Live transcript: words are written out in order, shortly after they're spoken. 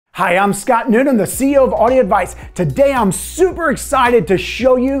Hi, I'm Scott Noonan, the CEO of Audio Advice. Today I'm super excited to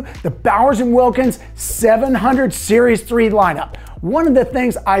show you the Bowers Wilkins 700 Series 3 lineup. One of the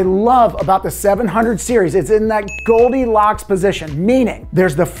things I love about the 700 series is in that Goldilocks position, meaning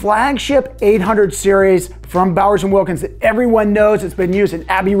there's the flagship 800 series from Bowers Wilkins that everyone knows. It's been used in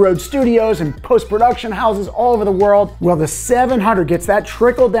Abbey Road studios and post-production houses all over the world. Well, the 700 gets that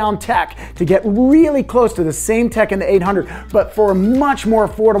trickle-down tech to get really close to the same tech in the 800, but for a much more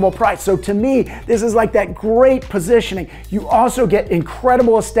affordable price. So to me, this is like that great positioning. You also get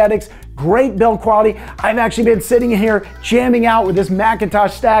incredible aesthetics, great build quality. I've actually been sitting here jamming out with this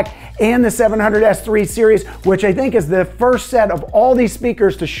Macintosh stack and the 700S3 series, which I think is the first set of all these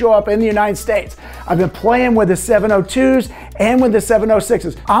speakers to show up in the United States. I've been playing with the 702s and with the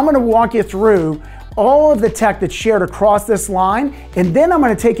 706s. I'm gonna walk you through all of the tech that's shared across this line, and then I'm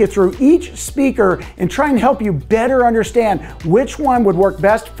going to take you through each speaker and try and help you better understand which one would work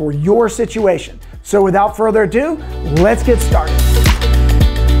best for your situation. So without further ado, let's get started.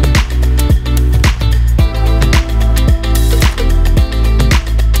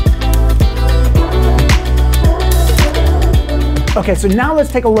 Okay, so now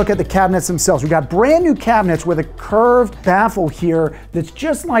let's take a look at the cabinets themselves. We've got brand new cabinets with a curved baffle here that's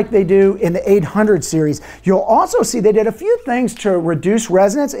just like they do in the 800 series. You'll also see they did a few things to reduce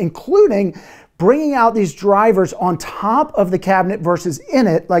resonance, including bringing out these drivers on top of the cabinet versus in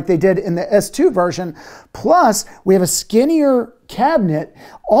it, like they did in the S2 version. Plus, we have a skinnier cabinet,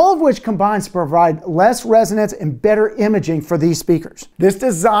 all of which combines to provide less resonance and better imaging for these speakers. This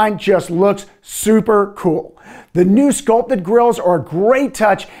design just looks super cool. The new sculpted grills are a great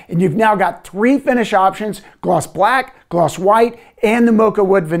touch, and you've now got 3 finish options: gloss black, gloss white, and the mocha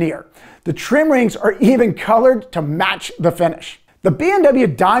wood veneer. The trim rings are even colored to match the finish. The B&W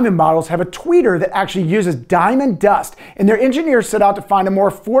Diamond models have a tweeter that actually uses diamond dust, and their engineers set out to find a more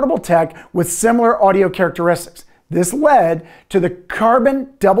affordable tech with similar audio characteristics. This led to the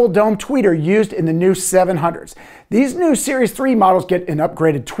carbon double dome tweeter used in the new 700s. These new Series 3 models get an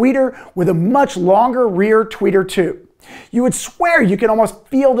upgraded tweeter with a much longer rear tweeter tube. You would swear you can almost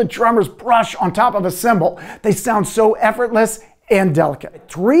feel the drummer's brush on top of a cymbal. They sound so effortless and delicate.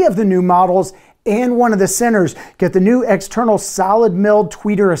 3 of the new models and one of the centers get the new external solid milled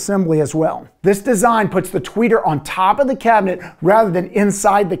tweeter assembly as well. This design puts the tweeter on top of the cabinet rather than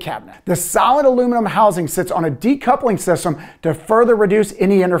inside the cabinet. The solid aluminum housing sits on a decoupling system to further reduce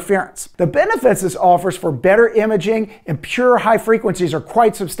any interference. The benefits this offers for better imaging and pure high frequencies are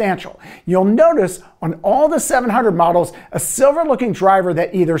quite substantial. You'll notice on all the 700 models a silver looking driver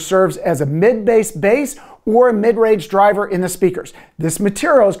that either serves as a mid-bass bass or a mid-range driver in the speakers. This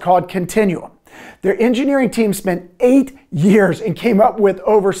material is called Continuum. Their engineering team spent 8 years and came up with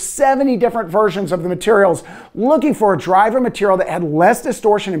over 70 different versions of the materials, looking for a driver material that had less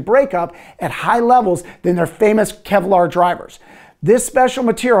distortion and breakup at high levels than their famous Kevlar drivers. This special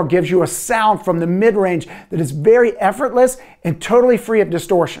material gives you a sound from the mid-range that is very effortless and totally free of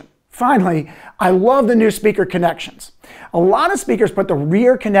distortion. Finally, I love the new speaker connections. A lot of speakers put the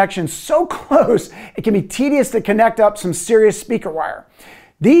rear connection so close it can be tedious to connect up some serious speaker wire.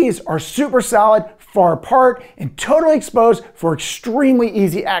 These are super solid, far apart, and totally exposed for extremely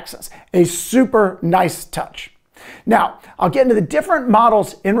easy access. A super nice touch. Now, I'll get into the different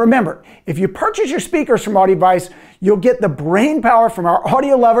models, and remember, if you purchase your speakers from Audio Advice, you'll get the brain power from our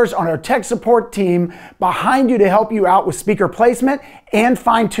audio lovers on our tech support team behind you to help you out with speaker placement and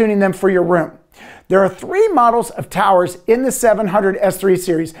fine-tuning them for your room. There are 3 models of towers in the 700S3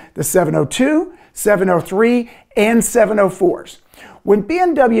 series: the 702, 703, and 704s. When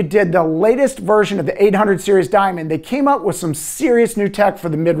B&W did the latest version of the 800 series Diamond, they came up with some serious new tech for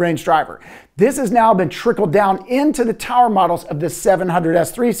the mid-range driver. This has now been trickled down into the tower models of the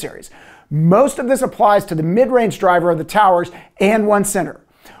 700S3 series. Most of this applies to the mid-range driver of the towers and one center.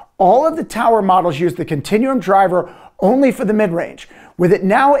 All of the tower models use the Continuum driver only for the mid-range. With it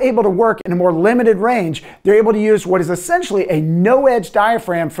now able to work in a more limited range, they're able to use what is essentially a no-edge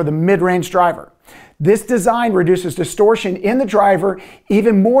diaphragm for the mid-range driver. This design reduces distortion in the driver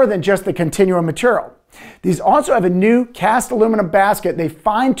even more than just the Continuum material. These also have a new cast aluminum basket they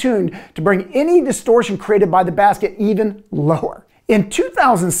fine-tuned to bring any distortion created by the basket even lower. In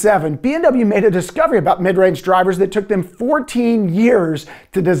 2007, B&W made a discovery about mid-range drivers that took them 14 years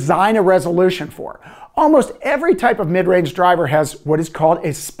to design a resolution for. Almost every type of mid-range driver has what is called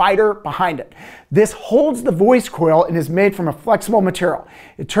a spider behind it. This holds the voice coil and is made from a flexible material.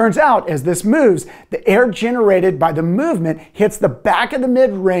 It turns out as this moves, the air generated by the movement hits the back of the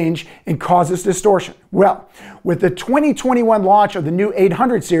mid-range and causes distortion. Well, with the 2021 launch of the new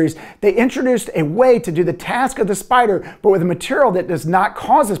 800 series, they introduced a way to do the task of the spider, but with a material that does not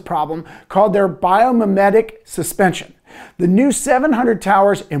cause this problem, called their biomimetic suspension. The new 700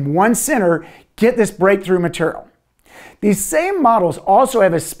 towers in one center get this breakthrough material. These same models also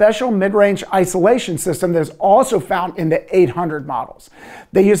have a special mid-range isolation system that is also found in the 800 models.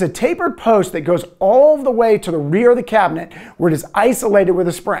 They use a tapered post that goes all the way to the rear of the cabinet where it is isolated with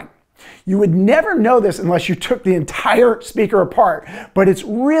a spring. You would never know this unless you took the entire speaker apart, but it's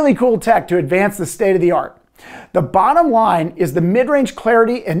really cool tech to advance the state of the art. The bottom line is the mid-range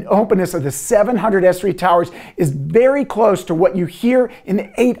clarity and openness of the 700 S3 towers is very close to what you hear in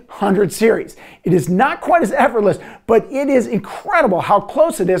the 800 series. It is not quite as effortless, but it is incredible how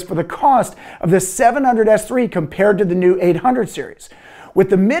close it is for the cost of the 700 S3 compared to the new 800 series.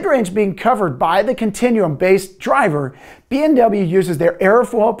 With the mid-range being covered by the continuum-based driver, B&W uses their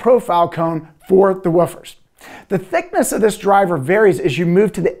airfoil profile cone for the woofers. The thickness of this driver varies as you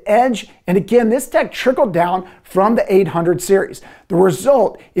move to the edge, and again, this tech trickled down from the 800 series. The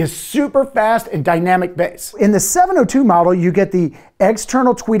result is super fast and dynamic bass. In the 702 model, you get the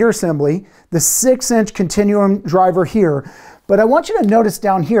external tweeter assembly, the 6-inch continuum driver here, but I want you to notice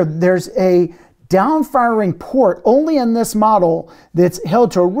down here, there's a down-firing port only in this model that's held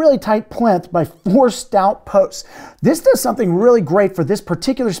to a really tight plinth by 4 stout posts. This does something really great for this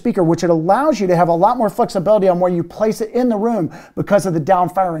particular speaker, which it allows you to have a lot more flexibility on where you place it in the room because of the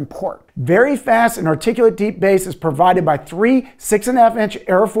down-firing port. Very fast and articulate deep bass is provided by 3 6.5-inch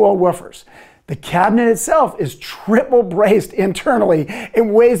airfoil woofers. The cabinet itself is triple braced internally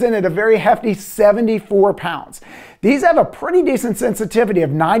and weighs in at a very hefty 74 pounds. These have a pretty decent sensitivity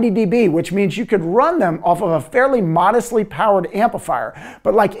of 90 dB, which means you could run them off of a fairly modestly powered amplifier.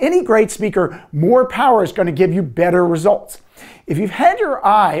 But like any great speaker, more power is going to give you better results. If you've had your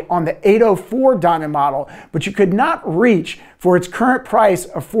eye on the 804 Diamond model, but you could not reach for its current price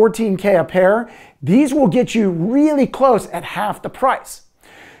of $14K a pair, these will get you really close at half the price.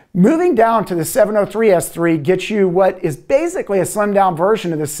 Moving down to the 703 S3 gets you what is basically a slimmed down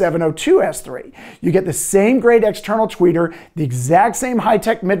version of the 702 S3. You get the same great external tweeter, the exact same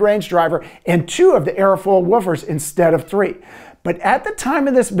high-tech mid-range driver, and 2 of the airfoil woofers instead of 3. But at the time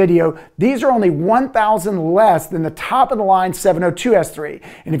of this video, these are only 1,000 less than the top-of-the-line 702 S3.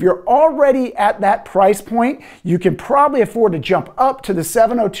 And if you're already at that price point, you can probably afford to jump up to the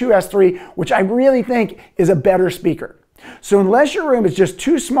 702 S3, which I really think is a better speaker. So unless your room is just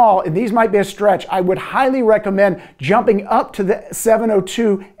too small and these might be a stretch, I would highly recommend jumping up to the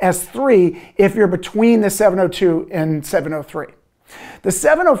 702 S3 if you're between the 702 and 703. The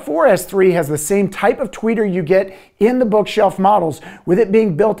 704 S3 has the same type of tweeter you get in the bookshelf models, with it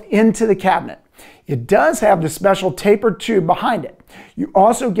being built into the cabinet. It does have the special tapered tube behind it. You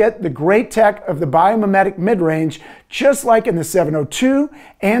also get the great tech of the biomimetic mid-range, just like in the 702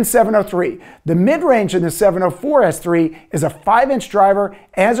 and 703. The mid-range in the 704 S3 is a 5-inch driver,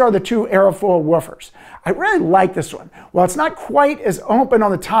 as are the 2 airfoil woofers. I really like this one. While it's not quite as open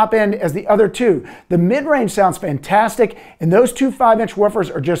on the top end as the other 2, the mid-range sounds fantastic, and those 2 5-inch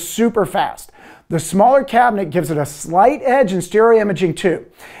woofers are just super fast. The smaller cabinet gives it a slight edge in stereo imaging too.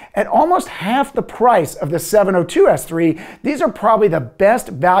 At almost half the price of the 702 S3, these are probably the best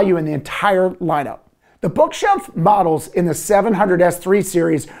value in the entire lineup. The bookshelf models in the 700 S3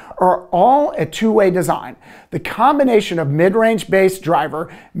 series are all a two-way design. The combination of mid-range bass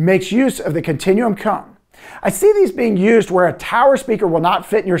driver makes use of the continuum cone. I see these being used where a tower speaker will not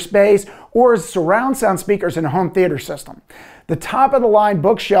fit in your space, or as surround sound speakers in a home theater system. The top-of-the-line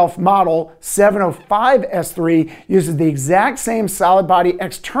bookshelf model 705 S3 uses the exact same solid body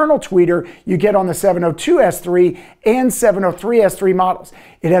external tweeter you get on the 702 S3 and 703 S3 models.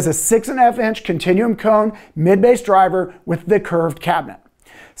 It has a 6.5-inch continuum cone mid-bass driver with the curved cabinet.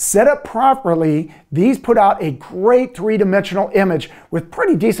 Set up properly, these put out a great 3-dimensional image with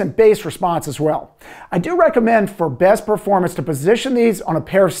pretty decent bass response as well. I do recommend for best performance to position these on a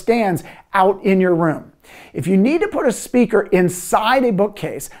pair of stands out in your room. If you need to put a speaker inside a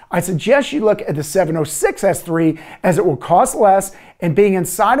bookcase, I suggest you look at the 706 S3, as it will cost less and being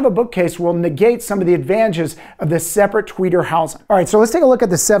inside of a bookcase will negate some of the advantages of this separate tweeter housing. All right, so let's take a look at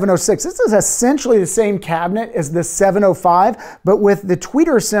the 706. This is essentially the same cabinet as the 705, but with the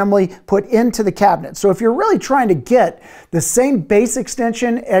tweeter assembly put into the cabinet. So if you're really trying to get the same bass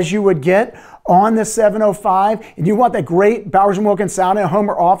extension as you would get on the 705, and you want that great Bowers Wilkins sound in a home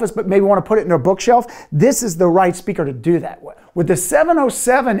or office, but maybe want to put it in a bookshelf, this is the right speaker to do that with. With the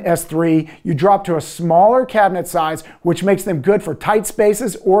 707 S3, you drop to a smaller cabinet size, which makes them good for tight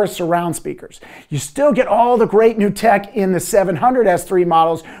spaces or surround speakers. You still get all the great new tech in the 700 S3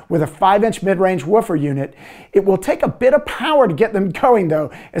 models with a 5-inch mid-range woofer unit. It will take a bit of power to get them going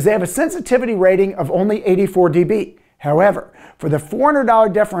though, as they have a sensitivity rating of only 84 dB. However, for the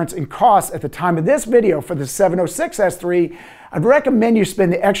 $400 difference in cost at the time of this video for the 706 S3, I'd recommend you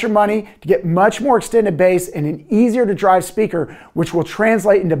spend the extra money to get much more extended bass and an easier to drive speaker, which will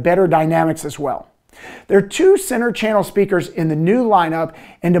translate into better dynamics as well. There are two center channel speakers in the new lineup,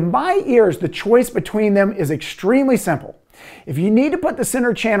 and to my ears, the choice between them is extremely simple. If you need to put the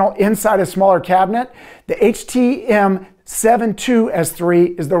center channel inside a smaller cabinet, the HTM 72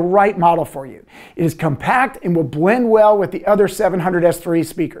 S3 is the right model for you. It is compact and will blend well with the other 700 S3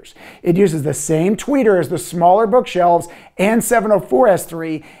 speakers. It uses the same tweeter as the smaller bookshelves and 704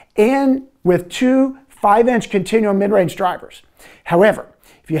 S3, and with two 5-inch continuum mid-range drivers. However,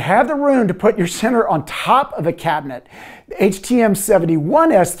 if you have the room to put your center on top of a cabinet, the HTM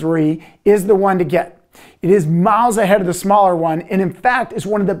 71 S3 is the one to get. It is miles ahead of the smaller one, and in fact is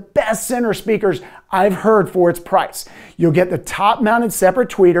one of the best center speakers I've heard for its price. You'll get the top-mounted separate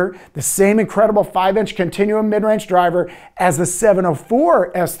tweeter, the same incredible 5-inch continuum mid-range driver as the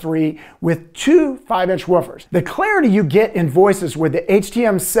 704 S3 with two 5-inch woofers. The clarity you get in voices with the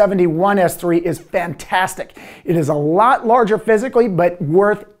HTM 71 S3 is fantastic. It is a lot larger physically, but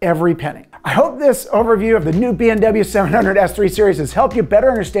worth every penny. I hope this overview of the new B&W 700 S3 series has helped you better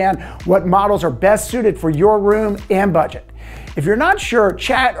understand what models are best suited for your room and budget. If you're not sure,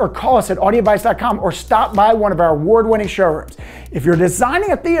 chat or call us at audioadvice.com or stop by one of our award-winning showrooms. If you're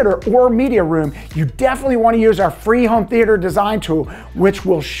designing a theater or media room, you definitely want to use our free home theater design tool, which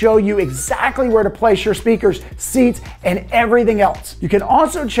will show you exactly where to place your speakers, seats, and everything else. You can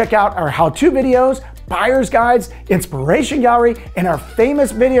also check out our how-to videos, buyer's guides, inspiration gallery, and our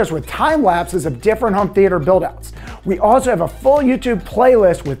famous videos with time lapses of different home theater build-outs. We also have a full YouTube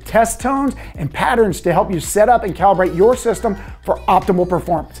playlist with test tones and patterns to help you set up and calibrate your system for optimal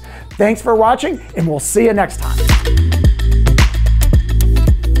performance. Thanks for watching, and we'll see you next time.